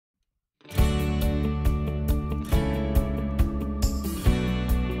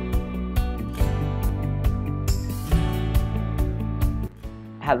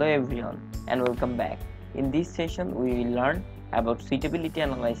Hello everyone and welcome back. In this session we will learn about suitability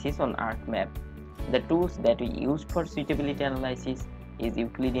analysis on ArcMap. The tools that we use for suitability analysis is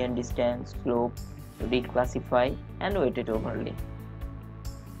Euclidean distance, slope, reclassify and weighted overlay.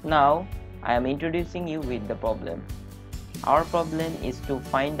 Now I am introducing you with the problem. Our problem is to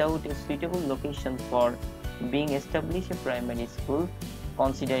find out a suitable location for being established a primary school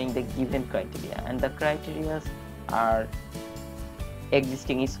considering the given criteria, and the criteria are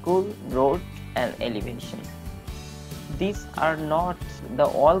existing school, road and elevation. These are not the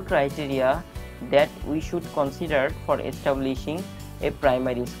all criteria that we should consider for establishing a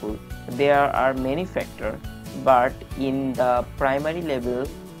primary school. There are many factors, but in the primary level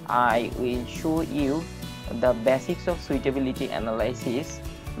I will show you the basics of suitability analysis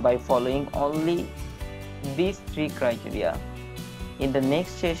by following only these three criteria. In the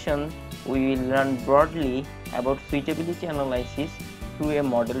next session we will learn broadly about suitability analysis through a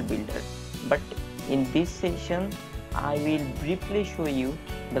model builder, but in this session I will briefly show you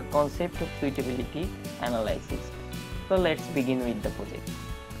the concept of suitability analysis. So let's begin with the project.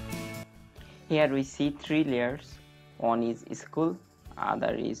 Here we see three layers. One is school,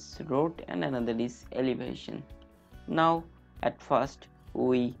 other is road and another is elevation. Now at first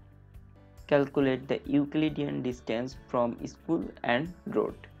we calculate the Euclidean distance from school and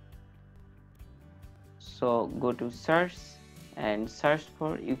road. So go to search and search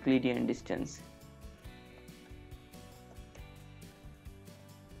for Euclidean distance.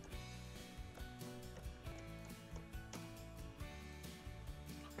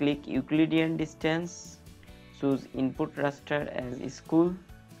 Click Euclidean distance, choose input raster as school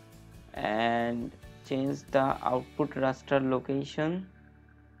and change the output raster location,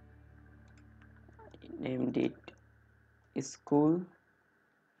 named it school.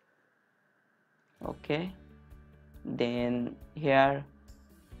 Okay, then here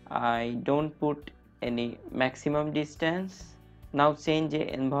I don't put any maximum distance. Now change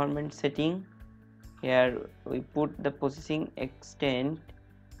the environment setting. Here we put the processing extent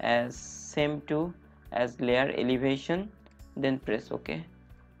as same to as layer elevation, then press OK,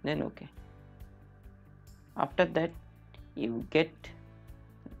 then OK. After that you get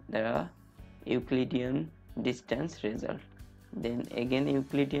the Euclidean distance result. Then again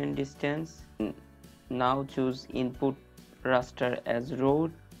Euclidean distance. Now choose input raster as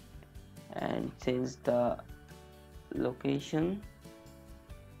road and change the location.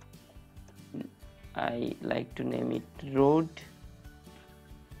 I like to name it road.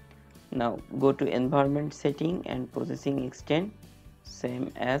 Now go to environment setting and processing extent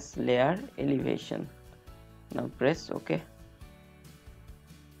same as layer elevation. Now press OK.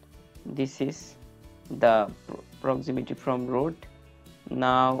 This is the proximity from road.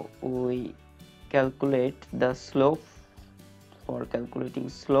 Now we calculate the slope. For calculating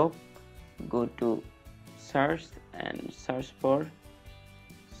slope, go to search and search for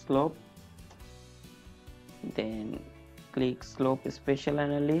slope, then click slope spatial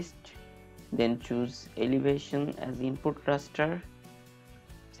analyst, then choose elevation as input raster,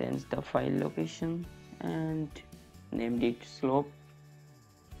 change the file location and named it slope,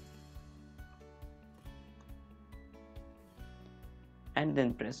 and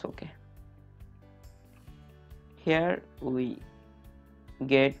then press OK. Here we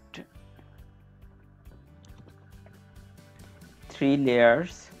get three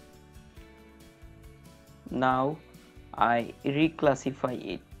layers. Now I reclassify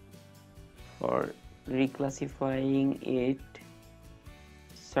it. For reclassifying it,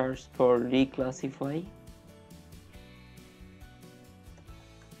 search for reclassify,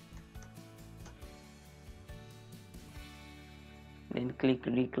 then click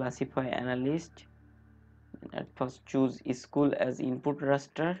reclassify analyst. At first choose school as input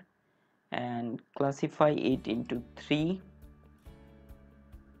raster and classify it into 3,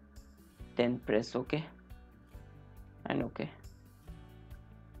 then press OK and OK.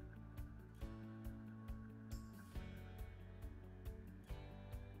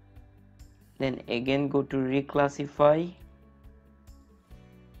 Then again go to reclassify,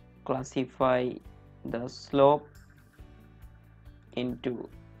 classify the slope into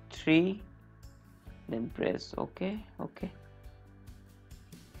 3, then press OK.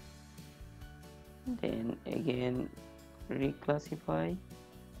 Then again reclassify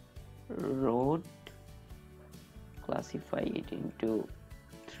road, classify it into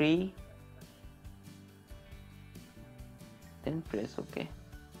 3, then press OK.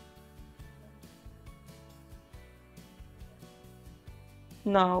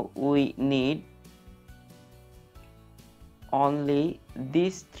 Now we need only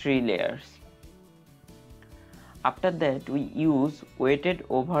these three layers. After that, we use weighted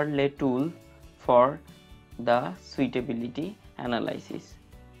overlay tool for the suitability analysis.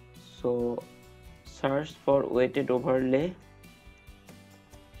 So search for weighted overlay,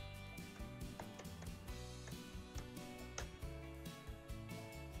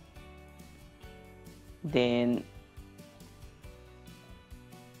 then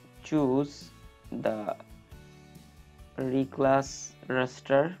choose the reclass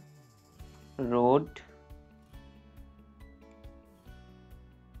raster, road,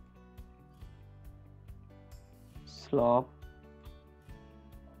 slope,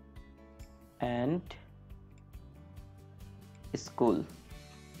 and school.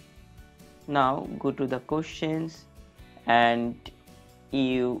 Now go to the questions and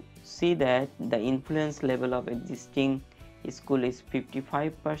you see that the influence level of existing school is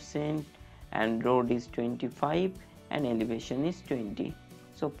 55% and road is 25 and elevation is 20.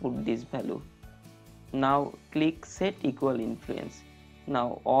 So put this value. Now click set equal influence.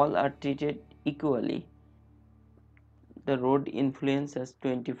 Now all are treated equally. The road influence as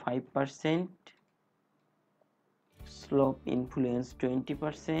 25%, slope influence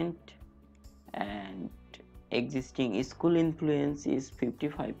 20%, and existing school influence is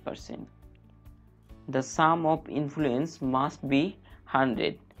 55%. The sum of influence must be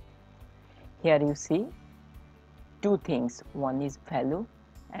 100. Here you see two things, one is value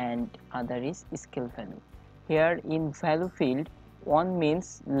and other is scale value. Here in value field, 1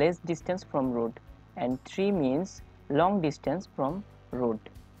 means less distance from road and 3 means long distance from road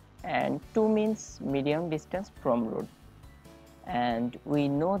and 2 means medium distance from road. And we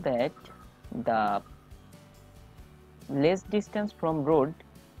know that the less distance from road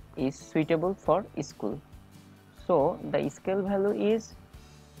is suitable for school, so the scale value is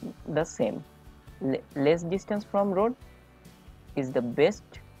the same. Less distance from road is the best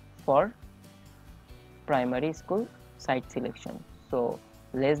for primary school site selection, so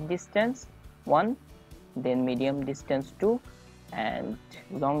less distance 1, then medium distance 2 and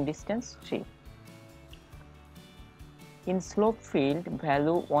long distance 3. In slope field,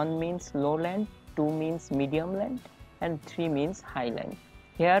 value 1 means low land, 2 means medium land and 3 means high land.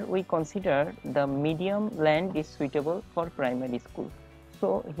 Here we consider the medium land is suitable for primary school.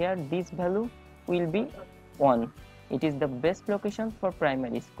 So here this value will be 1. It is the best location for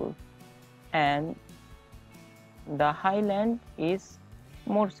primary school. And the high land is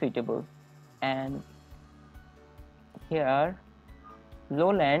more suitable. And here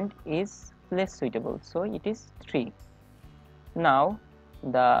low land is less suitable. So it is 3. Now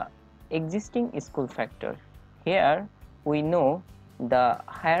the existing school factor. Here we know the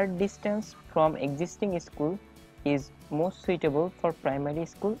higher distance from existing school is most suitable for primary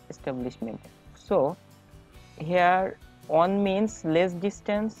school establishment. So here 1 means less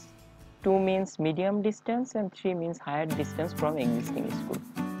distance, 2 means medium distance and 3 means higher distance from existing school.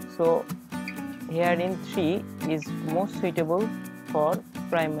 So here in 3 is most suitable for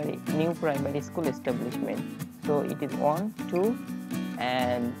new primary school establishment. So it is 1, 2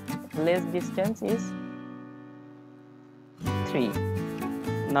 and less distance is 3.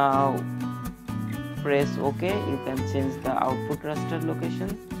 Now press OK. You can change the output raster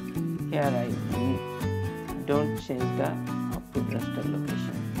location. Here I don't change the output raster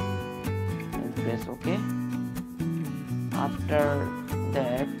location and press OK. After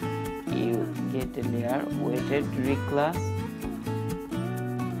that you get a layer weighted reclass.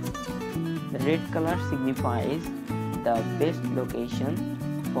 The red color signifies the best location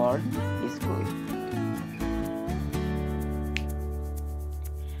for school.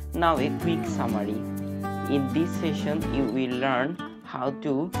 Now a quick summary. In this session you will learn how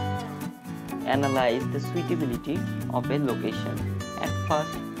to analyze the suitability of a location. At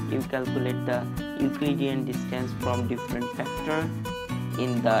first you calculate the Euclidean distance from different factors.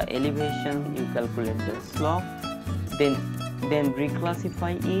 In the elevation you calculate the slope, then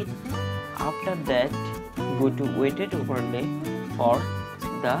reclassify it. After that go to weighted overlay for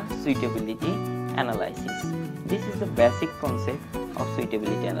the suitability analysis. This is the basic concept of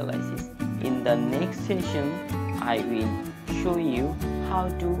suitability analysis. In the next session I will show you how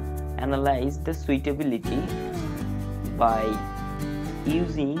to analyze the suitability by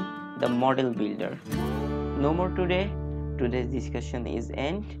using the model builder. No more today. Today's discussion is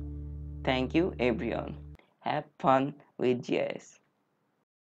end. Thank you everyone. Have fun with GIS.